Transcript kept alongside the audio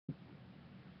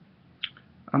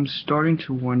I'm starting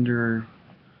to wonder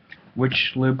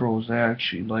which liberals I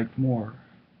actually like more.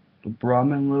 The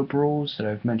Brahmin liberals that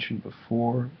I've mentioned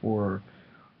before, or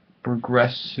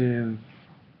progressive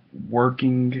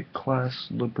working class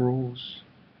liberals.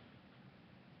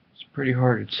 It's pretty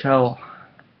hard to tell.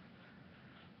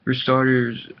 For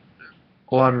starters,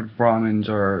 a lot of Brahmins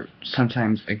are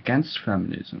sometimes against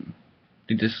feminism.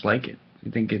 They dislike it.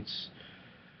 They think it's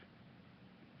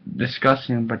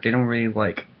disgusting, but they don't really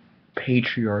like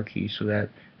patriarchy, so that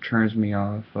turns me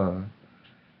off.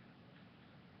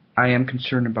 I am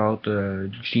concerned about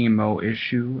the GMO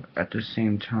issue at the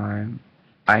same time.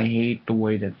 I hate the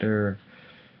way that they're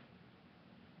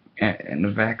and the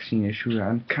vaccine issue.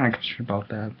 I'm kind of concerned about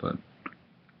that, but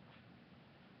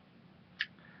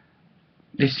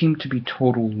they seem to be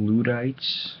total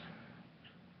Luddites,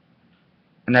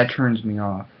 and that turns me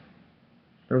off.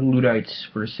 They're Luddites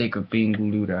for the sake of being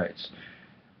Luddites,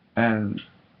 and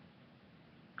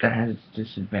that has its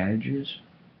disadvantages.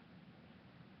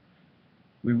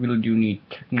 We really do need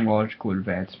technological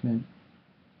advancement,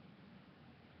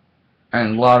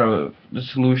 and a lot of the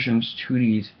solutions to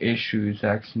these issues,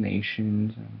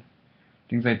 vaccinations and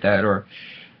things like that, are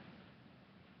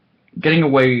getting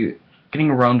away, getting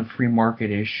around the free market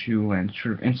issue and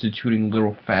sort of instituting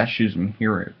little fascism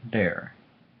here and there,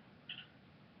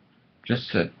 just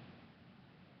to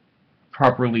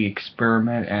properly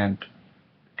experiment and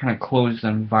kind of close the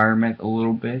environment a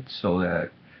little bit so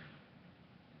that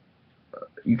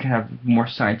you can have more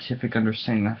scientific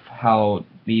understanding of how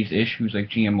these issues like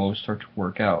GMOs start to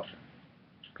work out.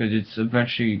 Because it's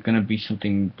eventually going to be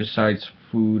something besides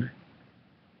food.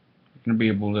 You're going to be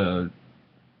able to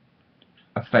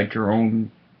affect your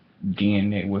own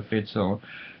DNA with it, so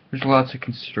there's a lot to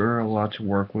consider, a lot to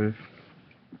work with.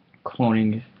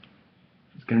 Cloning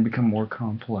is going to become more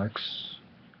complex.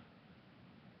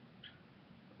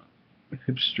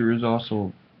 Hipsters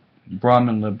also,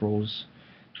 Brahmin liberals,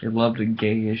 they love the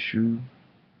gay issue.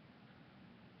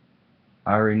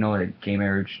 I already know that gay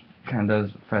marriage kind of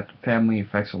does affect the family,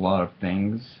 affects a lot of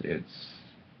things. It's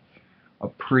a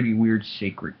pretty weird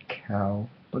sacred cow.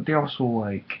 But they also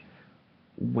like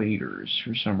waiters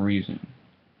for some reason.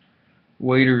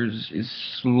 Waiters is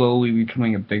slowly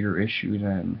becoming a bigger issue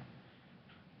than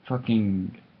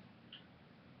fucking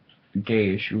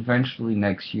gay issue. Eventually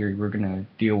next year we're gonna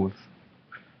deal with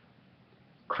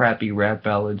crappy rap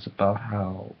ballads about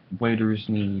how waiters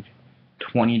need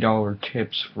 $20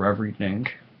 tips for everything,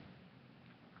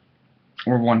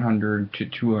 or $100 to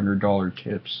 $200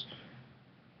 tips.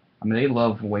 I mean, they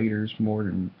love waiters more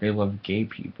than they love gay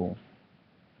people.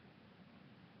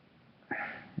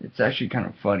 It's actually kind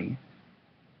of funny.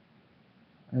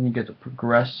 And you get the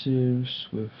progressives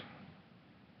with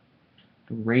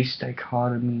the race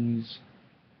dichotomies,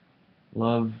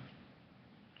 love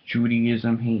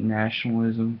Judaism, hate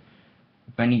nationalism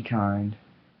of any kind,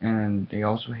 and they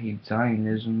also hate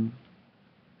Zionism.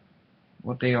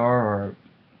 What they are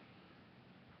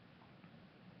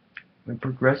the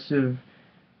progressive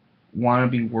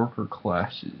wannabe worker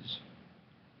classes.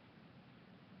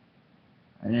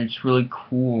 And it's really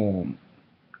cool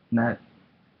that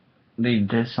they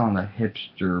diss on the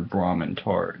hipster Brahmin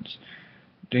tards,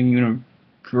 the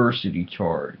university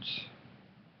tards,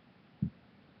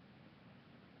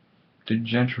 the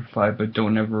gentrified but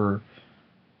don't ever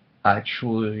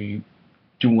actually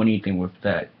do anything with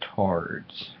that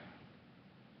tards.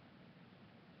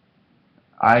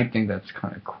 I think that's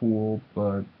kind of cool,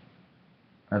 but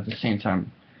at the same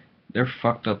time, they're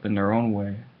fucked up in their own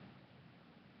way.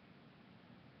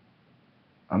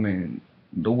 I mean,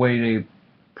 the way they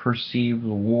perceive the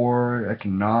war,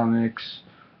 economics,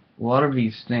 a lot of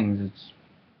these things, it's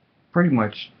pretty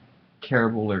much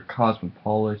terrible. They're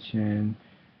cosmopolitan,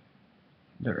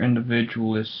 they're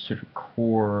individualists to the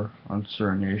core on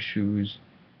certain issues,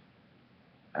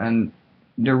 and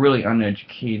they're really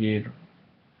uneducated,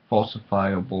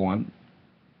 falsifiable, and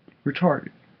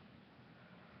retarded.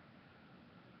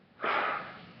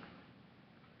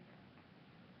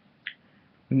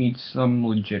 We need some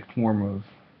legit form of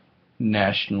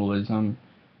nationalism.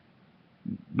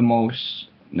 The most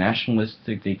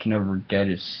nationalistic they can ever get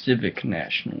is civic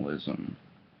nationalism.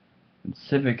 And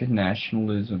civic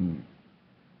nationalism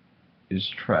is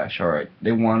trash. Alright,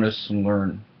 they want us to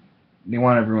learn. They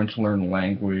want everyone to learn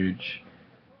language.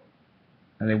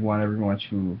 And they want everyone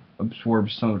to absorb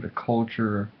some of the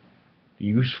culture, the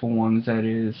useful ones that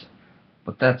is.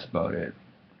 But that's about it.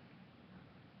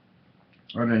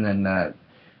 Other than that,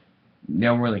 they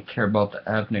don't really care about the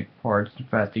ethnic parts. In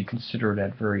fact, they consider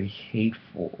that very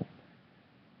hateful.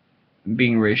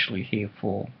 Being racially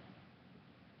hateful.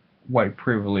 White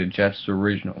privilege, that's the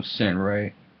original sin,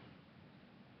 right?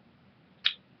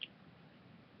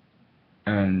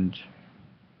 And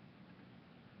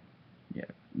yeah,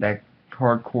 that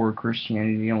hardcore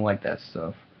Christianity, they don't like that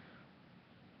stuff.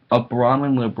 A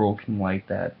Brahmin liberal can like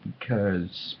that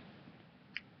because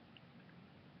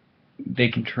they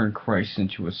can turn Christ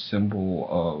into a symbol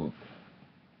of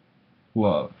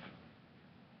love,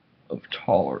 of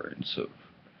tolerance, of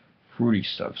fruity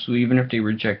stuff. So even if they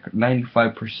reject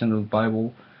 95% of the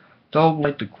Bible, they'll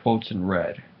like the quotes in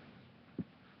red.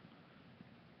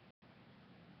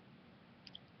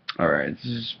 Alright, this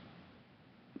is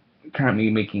kind of me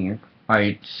making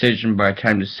my decision by the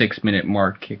time the 6-minute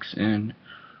mark kicks in.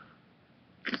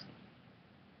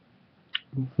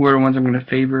 Who are the ones I'm going to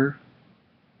favor?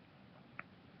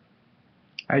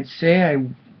 I'd say I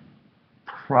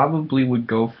probably would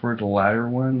go for the latter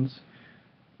ones,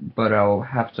 but I'll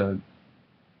have to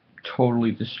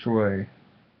totally destroy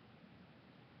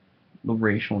the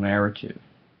racial narrative.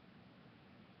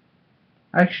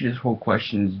 Actually, this whole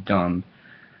question is dumb,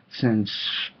 since,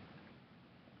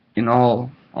 in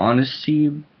all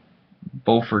honesty,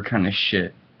 both are kind of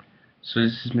shit. So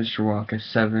this is Mr.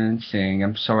 Wonka7 saying,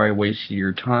 I'm sorry I wasted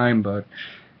your time, but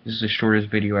this is the shortest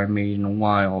video I made in a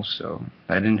while, so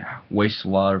I didn't waste a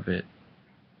lot of it.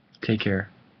 Take care.